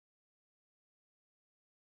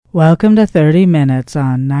Welcome to 30 Minutes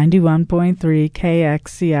on 91.3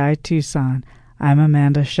 KXCI Tucson. I'm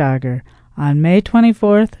Amanda Schager. On May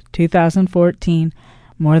 24th, 2014,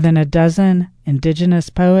 more than a dozen Indigenous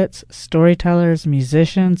poets, storytellers,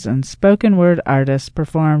 musicians, and spoken word artists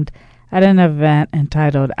performed at an event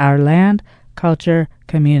entitled Our Land, Culture,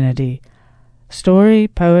 Community. Story,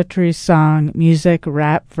 poetry, song, music,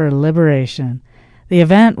 rap for liberation. The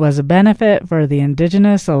event was a benefit for the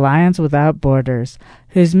Indigenous Alliance Without Borders,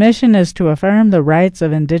 whose mission is to affirm the rights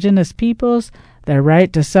of Indigenous peoples, their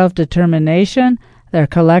right to self-determination, their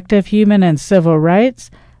collective human and civil rights,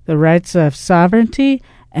 the rights of sovereignty,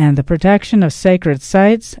 and the protection of sacred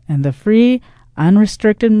sites, and the free,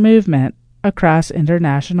 unrestricted movement across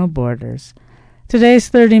international borders. Today's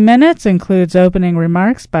 30 Minutes includes opening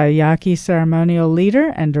remarks by Yaqui ceremonial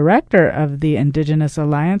leader and director of the Indigenous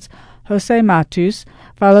Alliance, Jose Matus,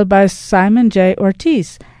 followed by Simon J.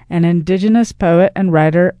 Ortiz, an Indigenous poet and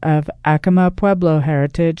writer of Acoma Pueblo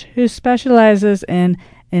heritage who specializes in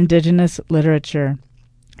Indigenous literature.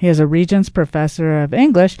 He is a Regents Professor of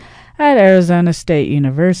English at Arizona State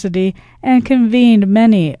University and convened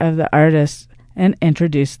many of the artists and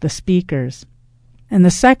introduced the speakers. In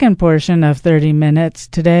the second portion of 30 Minutes,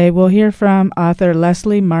 today we'll hear from author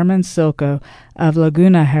Leslie Marmon-Silko of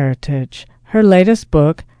Laguna Heritage. Her latest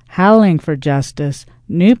book, Howling for Justice,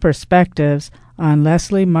 New Perspectives on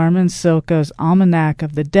Leslie Marmon-Silko's Almanac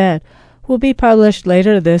of the Dead, will be published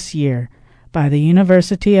later this year by the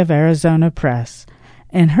University of Arizona Press.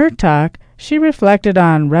 In her talk, she reflected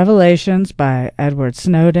on revelations by Edward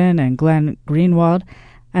Snowden and Glenn Greenwald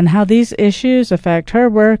and how these issues affect her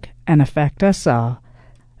work and affect us all.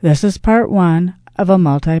 This is part one of a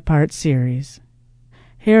multi-part series.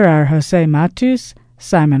 Here are Jose Matus,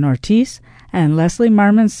 Simon Ortiz, and Leslie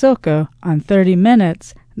Marmon-Silko on 30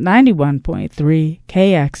 Minutes, 91.3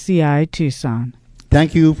 KXCI Tucson.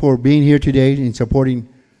 Thank you for being here today and supporting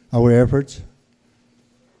our efforts.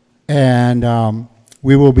 And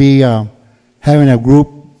we will be having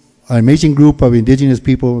an amazing group of Indigenous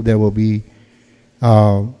people that will be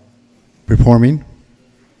performing.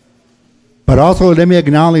 But also let me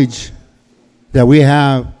acknowledge that we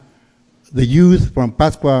have the youth from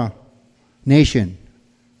Pascua Nation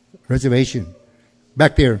Reservation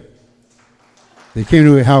back there. They came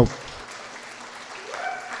to help.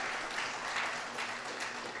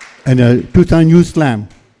 And the Tucson Youth Slam.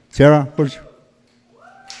 Sarah, first.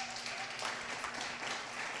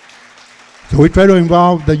 So we try to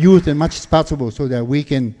involve the youth as much as possible so that we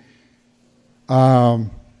can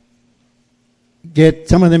get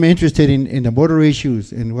some of them interested in the border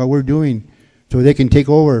issues and what we're doing so they can take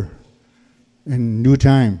over in due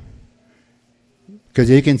time. Because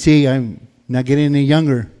you can see I'm not getting any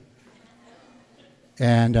younger.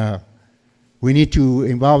 And we need to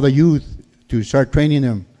involve the youth to start training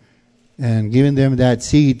them and giving them that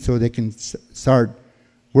seed so they can start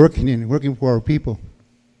working for our people.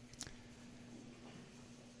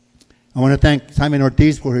 I want to thank Simon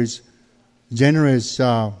Ortiz for his generous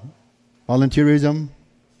volunteerism,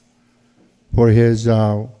 for his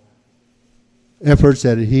efforts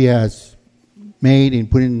that he has made in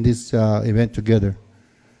putting this event together.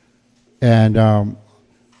 And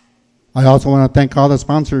I also want to thank all the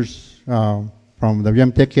sponsors from the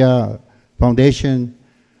Yemtekia Foundation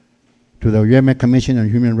to the Yemen Commission on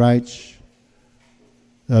Human Rights,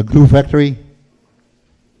 the Glue Factory,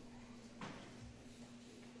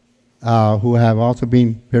 who have also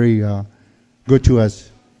been very good to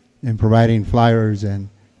us in providing flyers and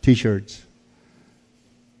T-shirts.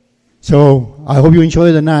 So I hope you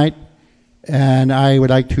enjoy the night, and I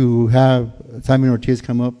would like to have Simon Ortiz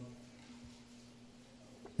come up.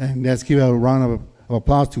 And let's give a round of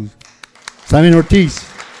applause to Simon Ortiz.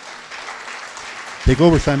 Take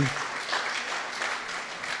over, Simon.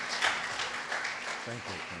 Thank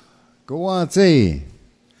you. Go on, see.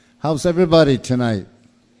 How's everybody tonight?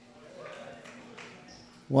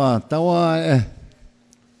 Wow, tawa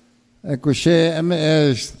kushe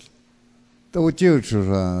ms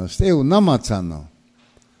still namatsano.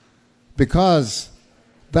 Because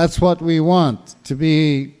that's what we want, to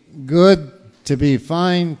be good, to be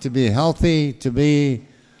fine, to be healthy, to be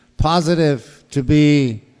positive, to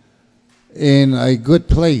be in a good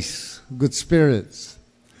place, good spirits.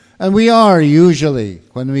 And we are usually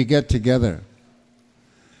when we get together.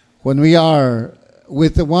 When we are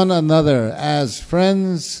with one another as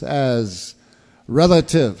friends, as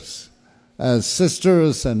relatives, as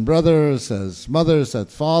sisters and brothers, as mothers and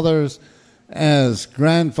fathers, as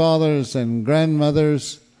grandfathers and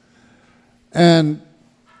grandmothers. And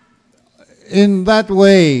in that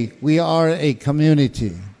way, we are a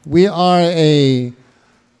community. We are a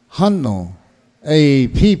hanno, a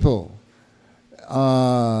people,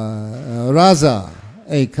 raza,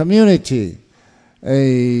 a community,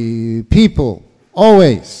 a people,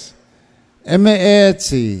 always.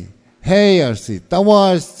 M-A-T, hey-arsi,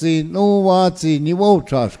 tawarsi, nuwatsi,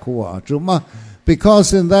 niwotrashkuwa,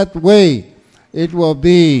 because in that way it will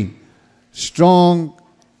be strong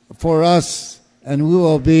for us and we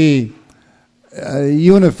will be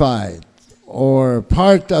unified or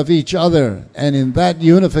part of each other. And in that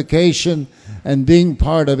unification and being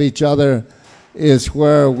part of each other is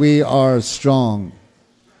where we are strong.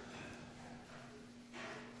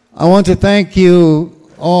 I want to thank you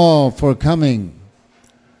all for coming.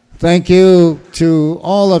 Thank you to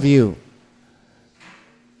all of you,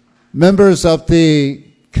 members of the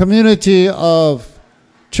community of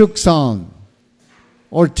Chuksan,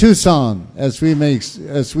 or Tucson, as we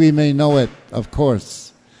may know it, of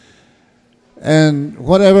course. And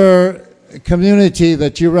whatever community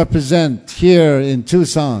that you represent here in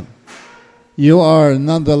Tucson, you are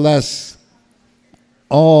nonetheless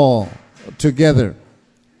all together.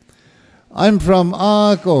 I'm from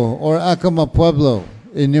Aco, or Acoma Pueblo,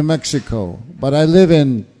 in New Mexico, but I live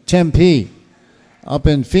in Tempe, up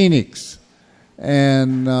in Phoenix.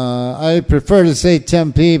 And I prefer to say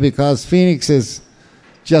Tempe because Phoenix is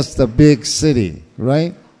just a big city,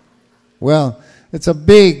 right? Well, it's a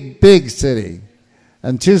big, big city.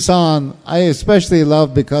 And Tucson, I especially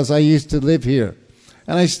love because I used to live here.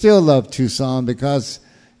 And I still love Tucson because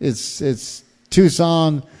it's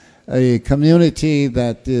Tucson, a community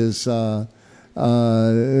that is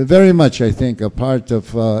very much, I think, a part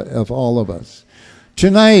of all of us.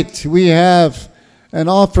 Tonight, we have an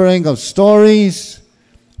offering of stories,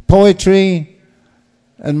 poetry,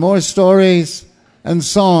 and more stories, and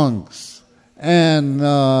songs, and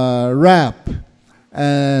rap,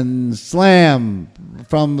 and slam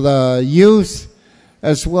from the youth,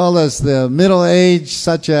 as well as the middle-aged,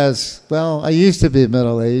 such as, well, I used to be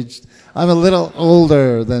middle-aged. I'm a little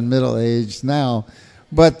older than middle-aged now,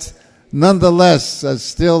 but nonetheless,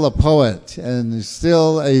 still a poet and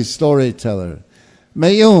still a storyteller.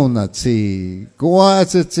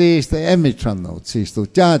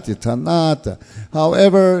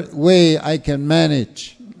 However way I can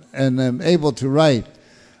manage and am able to write,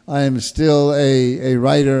 I am still a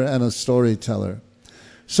writer and a storyteller.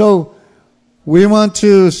 So we want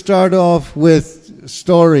to start off with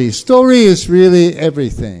story. Story is really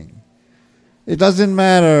everything. It doesn't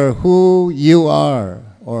matter who you are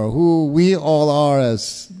or who we all are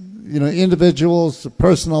as individuals,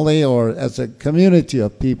 personally, or as a community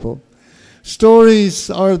of people. Stories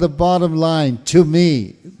are the bottom line. To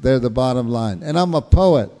me, they're the bottom line. And I'm a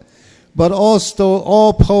poet. But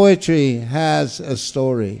all poetry has a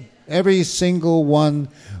story. Every single one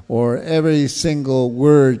or every single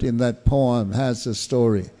word in that poem has a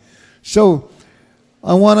story. So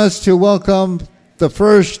I want us to welcome the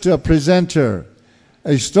first presenter,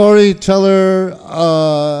 a storyteller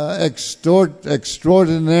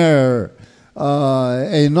extraordinaire,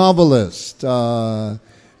 a novelist who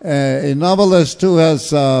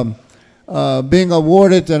has been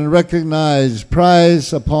awarded and recognized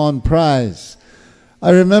prize upon prize.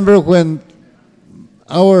 I remember when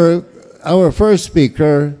our first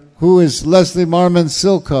speaker, who is Leslie Marmon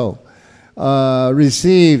Silko,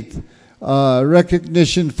 received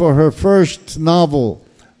recognition for her first novel,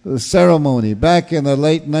 Ceremony, back in the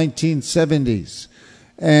late 1970s.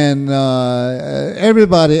 And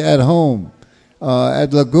everybody at home,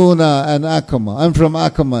 at Laguna and Acoma. I'm from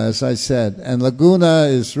Acoma, as I said, and Laguna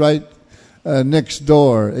is right next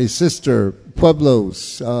door, a sister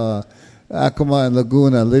pueblos, Acoma and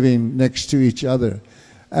Laguna, living next to each other.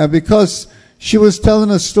 Because she was telling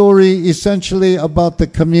a story essentially about the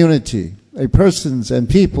community, a persons and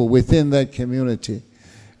people within that community.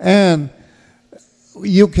 And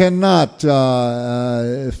you cannot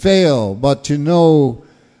fail but to know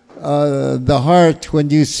the heart when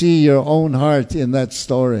you see your own heart in that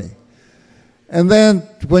story. And then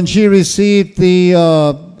when she received the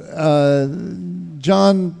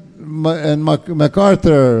John and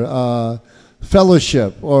MacArthur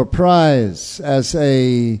Fellowship or Prize as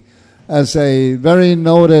a very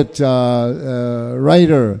noted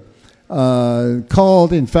writer,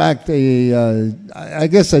 called, in fact, I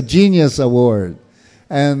guess a Genius Award.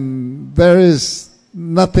 And there is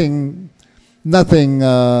nothing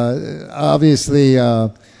obviously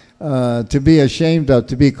to be ashamed of,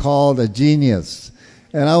 to be called a genius.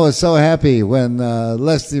 And I was so happy when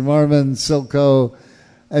Leslie Marmon Silko,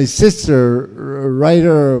 a sister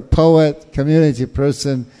writer, poet, community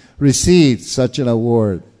person, received such an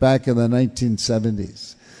award back in the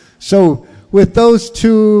 1970s. So with those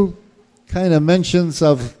two kind of mentions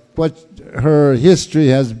of what her history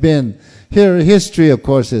has been. Her history, of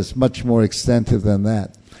course, is much more extensive than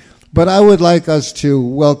that. But I would like us to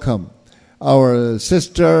welcome our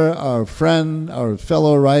sister, our friend, our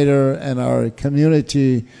fellow writer, and our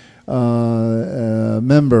community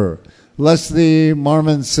member, Leslie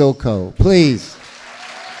Marmon Silko. Please.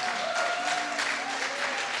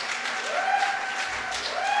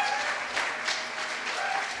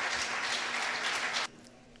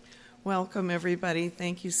 Welcome, everybody.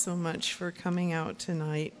 Thank you so much for coming out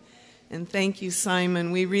tonight. And thank you,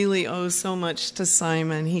 Simon. We really owe so much to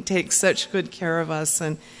Simon. He takes such good care of us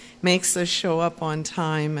and makes us show up on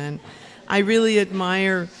time. And I really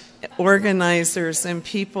admire organizers and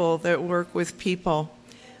people that work with people.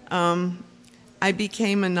 I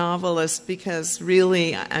became a novelist because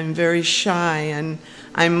really I'm very shy, and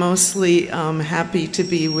I'm mostly happy to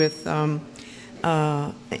be with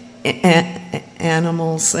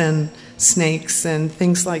animals and snakes and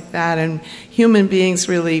things like that, and human beings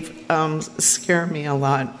really scare me a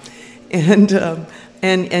lot,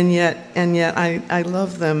 and yet I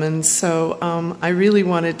love them, and so I really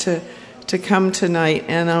wanted to come tonight,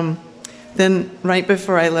 and then right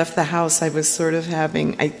before I left the house I was sort of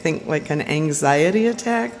having, I think, like an anxiety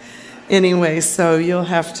attack. Anyway, so you'll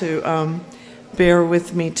have to bear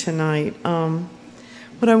with me tonight.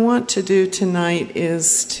 What I want to do tonight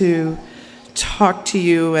is to talk to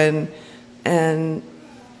you and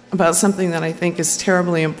about something that I think is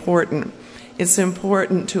terribly important. It's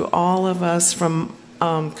important to all of us from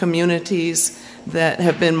communities that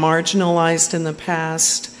have been marginalized in the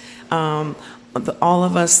past, all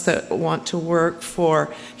of us that want to work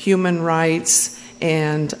for human rights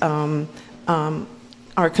and are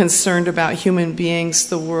concerned about human beings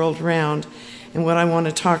the world round. And what I want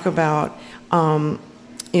to talk about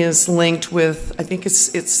is linked with, I think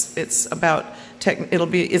it's about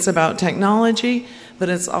it's about technology, but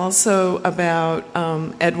it's also about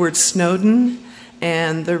Edward Snowden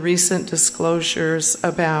and the recent disclosures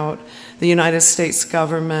about the United States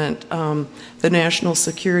government, the National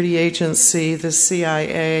Security Agency, the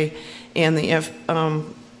CIA, and the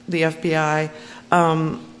FBI,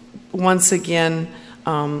 once again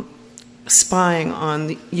spying on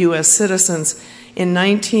the U.S. citizens. In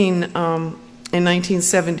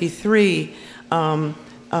 1973,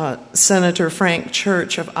 Senator Frank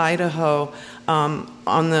Church of Idaho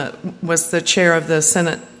was the chair of the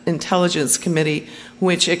Senate Intelligence Committee,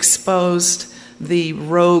 which exposed the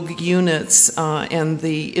rogue units and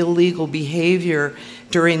the illegal behavior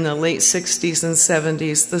during the late 60s and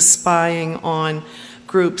 70s, the spying on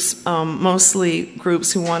groups, mostly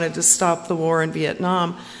groups who wanted to stop the war in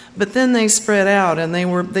Vietnam. But then they spread out, and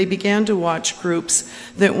they began to watch groups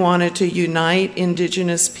that wanted to unite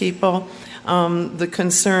indigenous people. The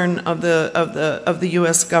concern of the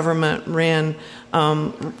U.S. government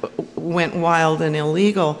went wild and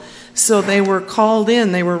illegal. So they were called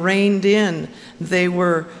in, they were reined in, they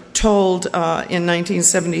were told in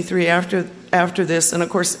 1973 after this, and of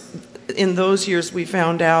course in those years we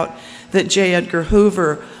found out that J. Edgar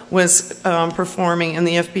Hoover was performing, and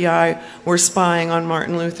the FBI were spying on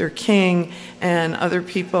Martin Luther King and other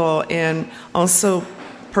people, and also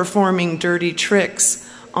performing dirty tricks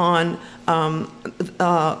on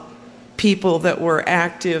people that were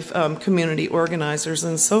active community organizers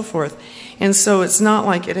and so forth. And so it's not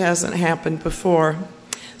like it hasn't happened before.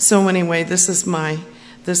 So anyway, this is my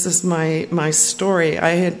story. I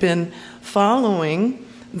had been following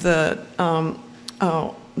the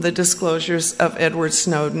disclosures of Edward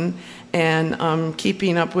Snowden and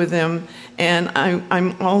keeping up with him. And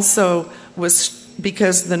I'm also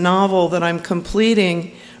because the novel that I'm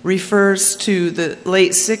completing refers to the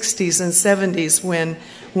late 60s and 70s when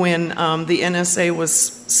the NSA was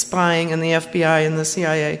spying and the FBI and the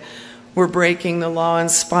CIA were breaking the law and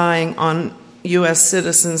spying on U.S.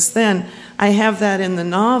 citizens then. I have that in the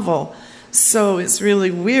novel. So it's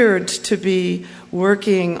really weird to be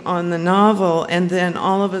working on the novel and then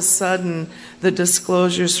all of a sudden the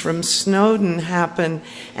disclosures from Snowden happen,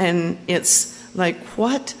 and it's like,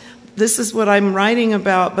 what? This is what I'm writing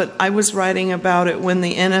about, but I was writing about it when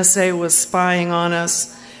the NSA was spying on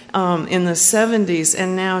us in the 70s,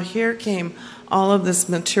 and now here came all of this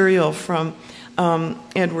material from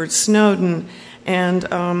Edward Snowden, and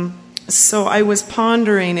so I was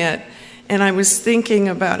pondering it, and I was thinking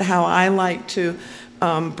about how I like to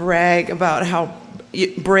brag about how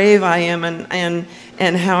brave I am and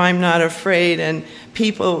how I'm not afraid, and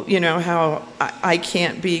people, how I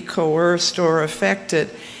can't be coerced or affected.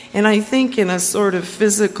 And I think in a sort of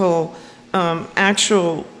physical,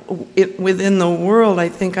 actual, within the world, I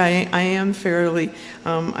think I am fairly,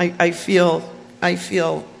 I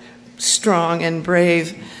feel strong and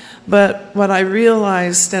brave. But what I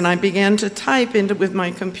realized, and I began to type into with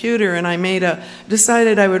my computer, and I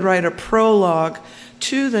decided I would write a prologue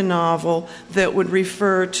to the novel that would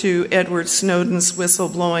refer to Edward Snowden's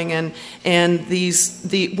whistleblowing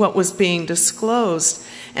and what was being disclosed.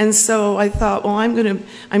 And so I thought, well, I'm going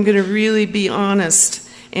to really be honest.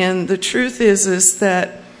 And the truth is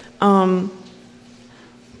that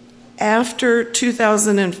after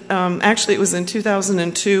 2000, actually it was in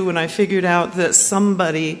 2002 when I figured out that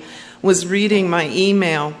somebody was reading my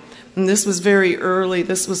email. And this was very early.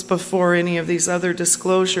 This was before any of these other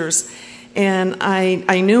disclosures. And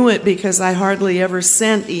I knew it because I hardly ever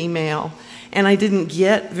sent email. And I didn't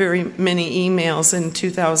get very many emails in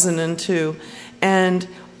 2002. And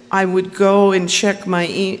I would go and check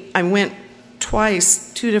I went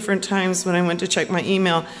twice, 2 different times when I went to check my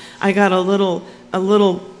email. I got a little,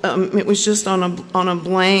 it was just on a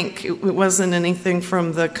blank. It wasn't anything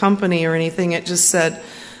from the company or anything. It just said,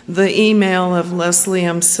 the email of Leslie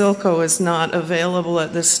M. Silko is not available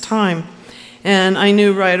at this time. And I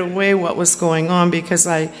knew right away what was going on because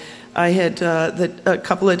I had, a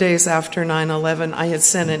couple of days after 9/11, I had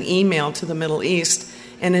sent an email to the Middle East,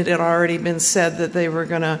 and it had already been said that they were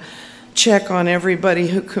going to check on everybody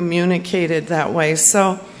who communicated that way.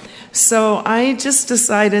 So I just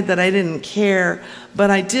decided that I didn't care,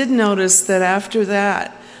 but I did notice that after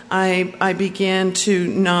that, I began to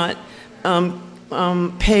not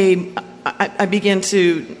I began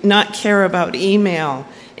to not care about email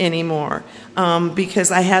anymore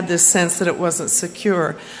because I had this sense that it wasn't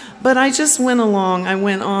secure. But I just went along. I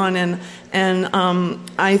went on, and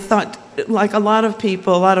I thought, like a lot of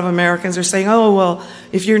people, a lot of Americans are saying, oh, well,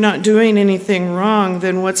 if you're not doing anything wrong,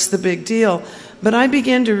 then what's the big deal? But I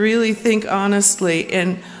began to really think honestly,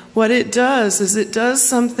 and what it does is it does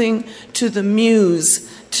something to the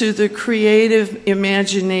muse, to the creative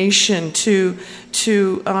imagination, to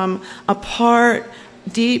a part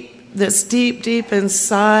that's deep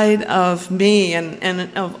inside of me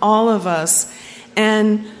and of all of us.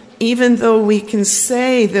 And even though we can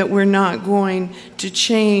say that we're not going to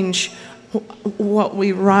change what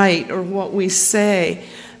we write or what we say,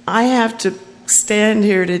 I have to stand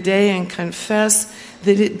here today and confess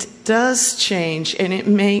that it does change, and it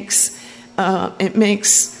makes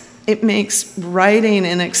writing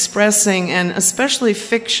and expressing, and especially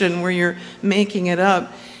fiction where you're making it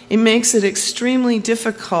up, it makes it extremely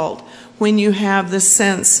difficult when you have the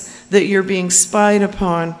sense that you're being spied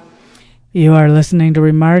upon. You are listening to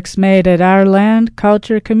remarks made at our land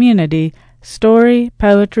culture community, story,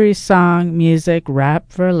 poetry, song, music, rap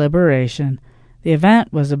for liberation. The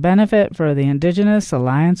event was a benefit for the Indigenous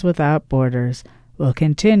Alliance Without Borders. We'll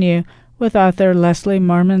continue with author Leslie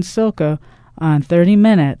Mormon Silko on 30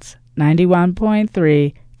 Minutes,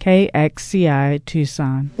 91.3 KXCI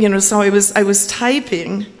Tucson. So I was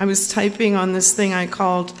typing on this thing I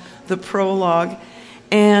called the prologue,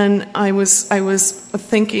 and I was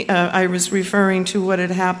thinking, I was referring to what had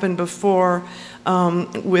happened before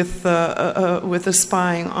with the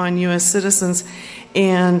spying on U.S. citizens,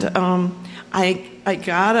 and I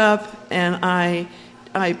got up and I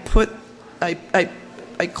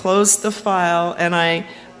closed the file and I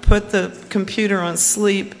put the computer on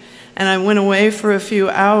sleep, and I went away for a few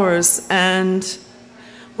hours, and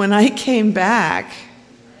when I came back,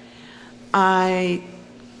 I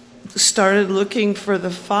started looking for the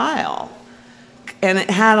file, and it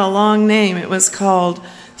had a long name. It was called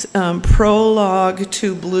Prologue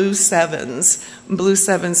to Blue Sevens, Blue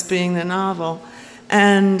Sevens being the novel.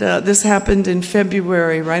 And this happened in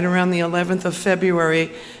February, right around the 11th of February,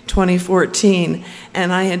 2014.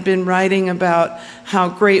 And I had been writing about how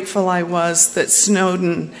grateful I was that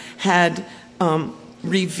Snowden had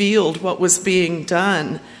revealed what was being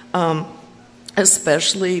done,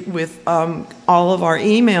 especially with all of our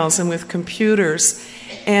emails and with computers.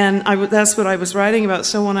 And that's what I was writing about.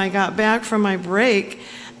 So when I got back from my break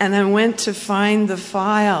and I went to find the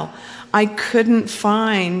file, I couldn't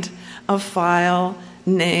find a file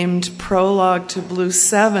named Prologue to Blue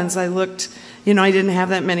Sevens. I looked, I didn't have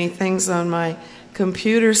that many things on my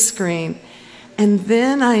computer screen. And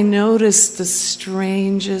then I noticed the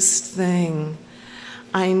strangest thing.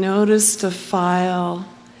 I noticed a file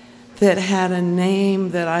that had a name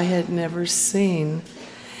that I had never seen.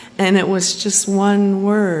 And it was just one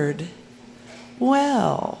word.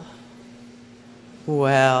 Well.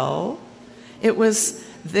 It was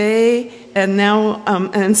they, and now,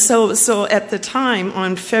 and so at the time,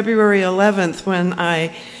 on February 11th, when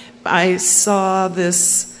I saw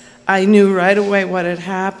this, I knew right away what had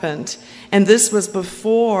happened. And this was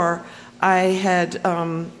before I had,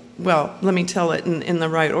 let me tell it in the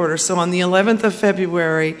right order. So on the 11th of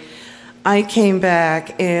February, I came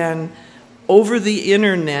back, and over the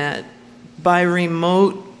internet, by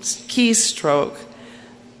remote keystroke,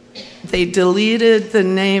 they deleted the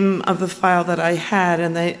name of the file that I had,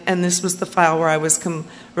 and this was the file where I was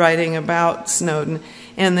writing about Snowden,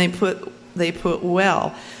 and they put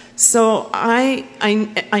well. So I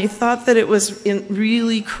thought that it was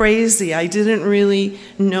really crazy. I didn't really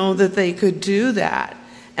know that they could do that.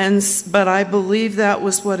 But I believe that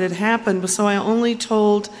was what had happened. So I only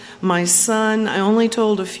told my son, I only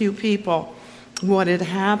told a few people what had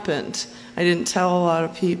happened. I didn't tell a lot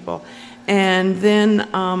of people. And then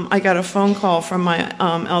I got a phone call from my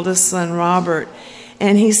eldest son, Robert,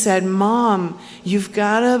 and he said, "Mom, you've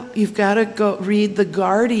got to go read The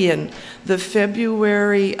Guardian, the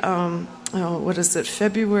February, what is it?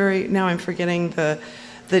 February. Now I'm forgetting the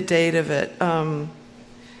date of it.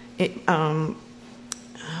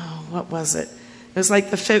 What was it? It was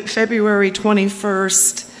like the February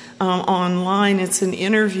 21st online. It's an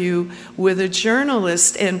interview with a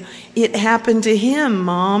journalist, and it happened to him,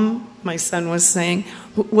 Mom," my son was saying.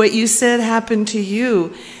 "What you said happened to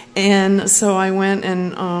you." And so I went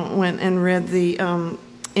and read the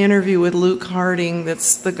interview with Luke Harding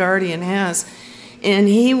that's The Guardian has. And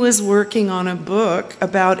he was working on a book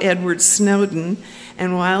about Edward Snowden,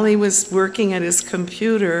 and while he was working at his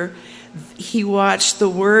computer, he watched the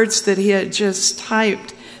words that he had just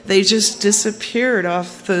typed. They just disappeared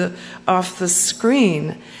off the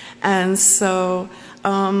screen. And so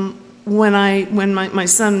when my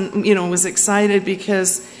son, was excited,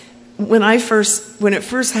 because when it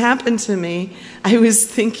first happened to me, I was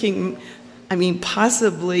thinking,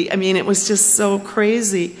 possibly, it was just so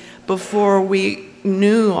crazy before we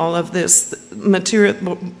knew all of this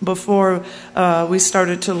material, before we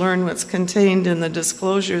started to learn what's contained in the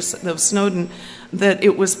disclosures of Snowden, that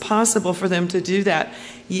it was possible for them to do that.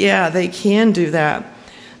 Yeah, they can do that.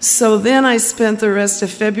 So then I spent the rest of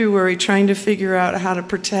February trying to figure out how to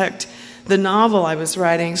protect the novel I was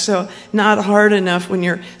writing. So not hard enough when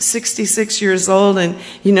you're 66 years old and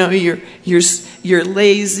you're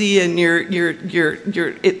lazy and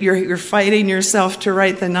you're fighting yourself to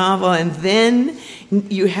write the novel, and then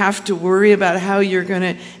you have to worry about how you're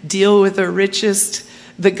going to deal with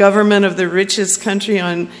the government of the richest country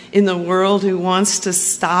in the world who wants to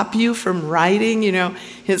stop you from writing.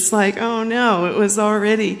 It's like, oh no, it was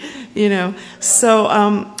already, So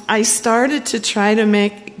I started to try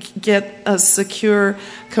to get a secure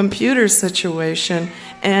computer situation,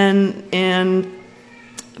 and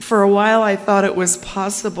for a while I thought it was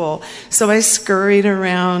possible. So I scurried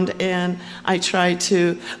around and I tried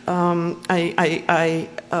to, I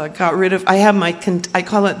got rid of, I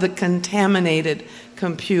call it the contaminated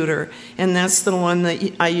computer, and that's the one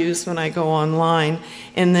that I use when I go online.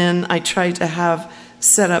 And then I tried to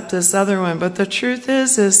set up this other one. But the truth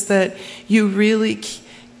is that you really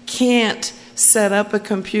can't set up a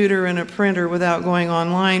computer and a printer without going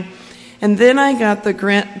online. And then I got the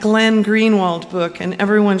Glenn Greenwald book, and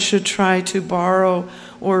everyone should try to borrow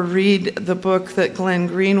or read the book that Glenn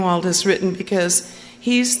Greenwald has written, because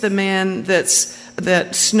he's the man that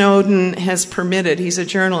Snowden has permitted. He's a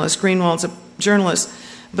journalist. Greenwald's a journalist.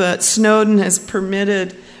 But Snowden has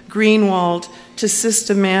permitted Greenwald to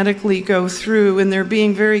systematically go through, and they're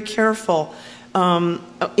being very careful.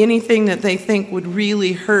 Anything that they think would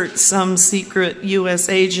really hurt some secret U.S.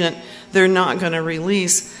 agent, they're not going to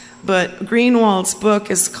release. But Greenwald's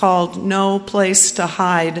book is called No Place to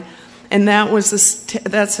Hide, and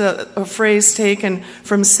that's a phrase taken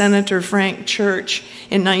from Senator Frank Church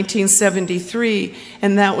in 1973,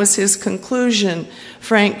 and that was his conclusion.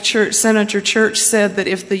 Senator Church said that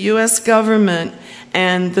if the U.S. government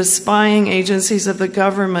and the spying agencies of the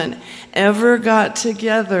government ever got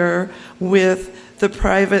together with the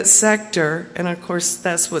private sector, and of course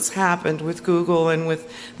that's what's happened with Google and with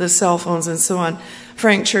the cell phones and so on,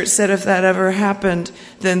 Frank Church said if that ever happened,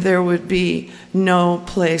 then there would be no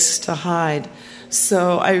place to hide.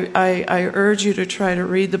 So I urge you to try to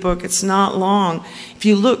read the book. It's not long. If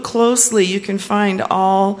you look closely, you can find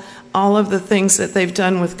all of the things that they've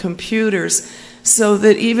done with computers, so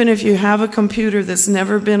that even if you have a computer that's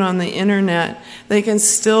never been on the internet, they can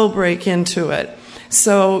still break into it.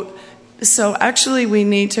 So actually we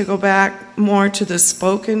need to go back more to the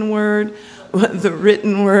spoken word, the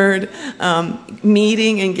written word,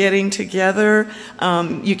 meeting and getting together.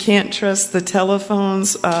 You can't trust the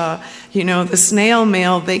telephones. The snail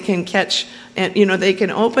mail, they can catch, and they can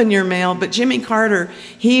open your mail. But Jimmy Carter,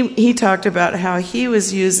 he talked about how he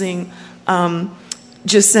was using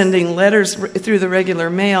just sending letters through the regular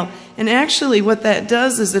mail. And actually what that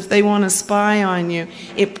does is if they want to spy on you,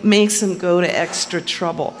 it makes them go to extra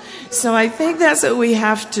trouble. So I think that's what we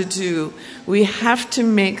have to do. We have to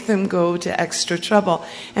make them go to extra trouble.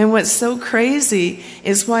 And what's so crazy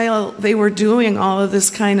is while they were doing all of this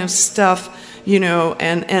kind of stuff, you know,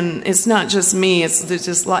 and it's not just me,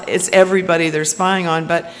 it's everybody they're spying on,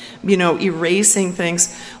 but, you know, erasing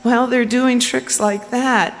things. While they're doing tricks like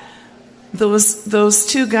that, those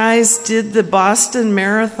two guys did the Boston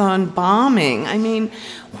Marathon bombing. I mean,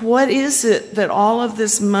 what is it that all of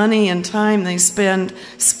this money and time they spend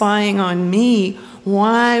spying on me,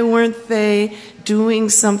 why weren't they doing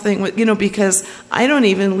something with, you know, because I don't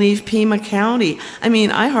even leave Pima County. I mean,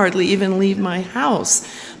 I hardly even leave my house.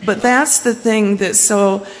 But that's the thing that's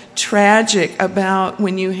so tragic about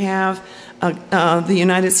when you have the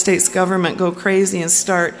United States government go crazy and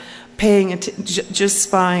start paying just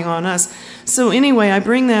spying on us. So anyway, I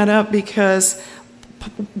bring that up because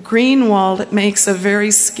Greenwald makes a very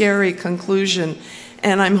scary conclusion,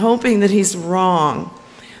 and I'm hoping that he's wrong.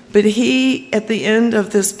 But he, at the end of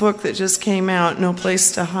this book that just came out, No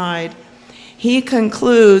Place to Hide, he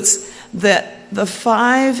concludes that the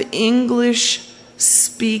 5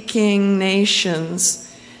 English-speaking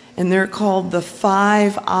nations, and they're called the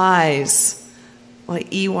 5 Eyes,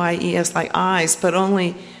 like E-Y-E-S, like eyes, but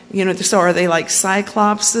only, you know, so are they like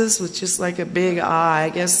cyclopses with just like a big eye? I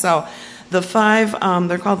guess so. The 5,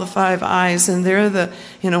 they're called the 5 Eyes, and they're the,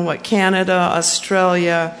 you know, what, Canada,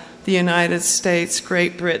 Australia, the United States,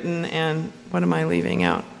 Great Britain, and what am I leaving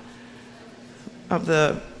out? Of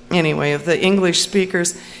the English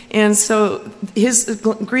speakers. And so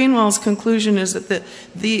Greenwald's conclusion is that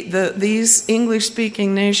these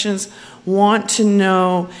English-speaking nations want to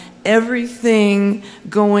know everything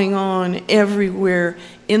going on everywhere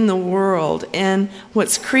in the world. And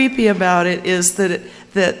what's creepy about it is that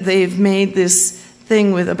they've made this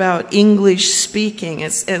thing about English speaking.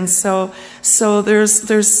 So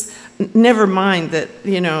there's never mind that,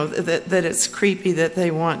 you know, that it's creepy that they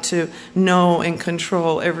want to know and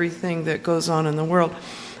control everything that goes on in the world.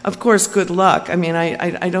 Of course, good luck. I mean,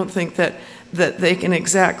 I don't think that they can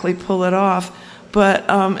exactly pull it off. But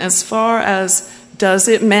as far as does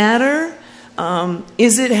it matter?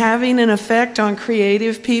 Is it having an effect on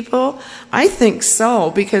creative people? I think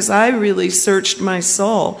so, because I really searched my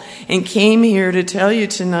soul and came here to tell you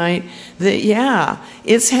tonight that, yeah,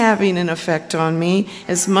 it's having an effect on me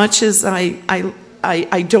as much as I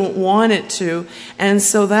don't want it to. And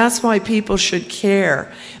so that's why people should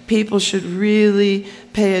care. People should really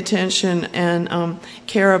pay attention and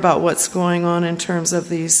care about what's going on in terms of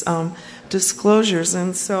these disclosures.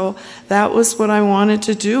 And so that was what I wanted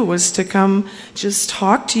to do, was to come just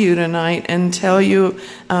talk to you tonight and tell you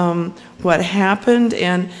what happened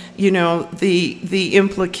and, you know, the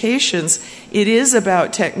implications. It is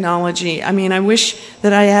about technology. I mean, I wish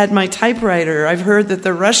that I had my typewriter. I've heard that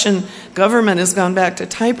the Russian government has gone back to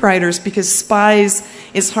typewriters because spies,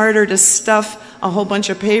 it's harder to stuff a whole bunch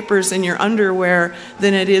of papers in your underwear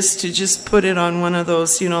than it is to just put it on one of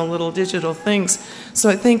those, you know, little digital things. So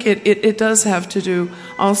I think it does have to do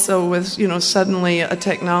also with, you know, suddenly a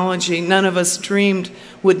technology none of us dreamed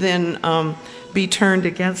would then be turned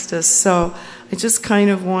against us. So I just kind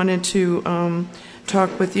of wanted to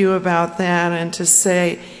talk with you about that and to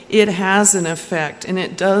say it has an effect and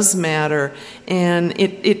it does matter. And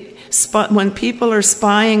when people are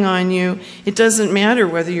spying on you, it doesn't matter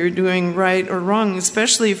whether you're doing right or wrong,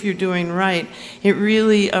 especially if you're doing right. It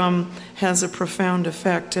really has a profound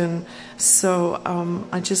effect. And so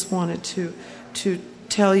I just wanted to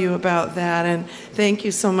tell you about that. And thank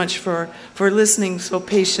you so much for listening so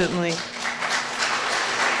patiently.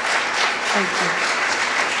 Thank you.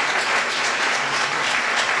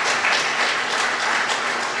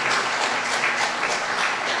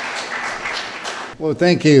 Well,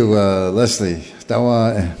 thank you, Leslie.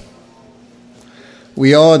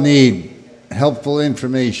 We all need helpful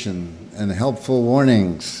information, and helpful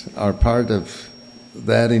warnings are part of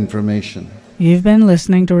that information. You've been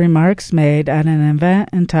listening to remarks made at an event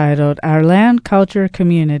entitled Our Land Culture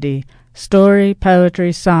Community, Story,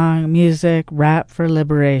 Poetry, Song, Music, Rap for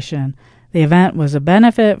Liberation. The event was a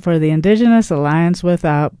benefit for the Indigenous Alliance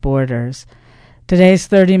Without Borders. Today's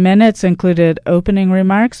 30 Minutes included opening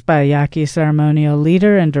remarks by Yaqui ceremonial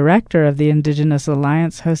leader and director of the Indigenous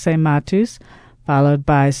Alliance, Jose Matus, followed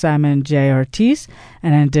by Simon J. Ortiz,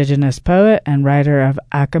 an Indigenous poet and writer of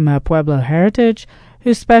Acoma Pueblo heritage,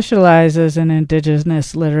 who specializes in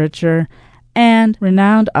Indigenous literature, and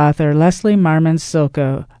renowned author Leslie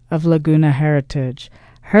Marmon-Silko of Laguna Heritage.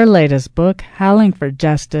 Her latest book, Howling for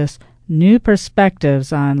Justice, New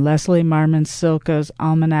Perspectives on Leslie Marmon Silko's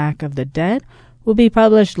Almanac of the Dead will be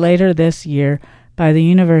published later this year by the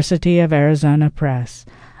University of Arizona Press.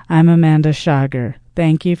 I'm Amanda Schager.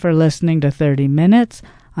 Thank you for listening to 30 Minutes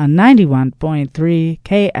on 91.3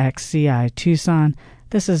 KXCI Tucson.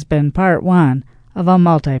 This has been part one of a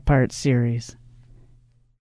multi-part series.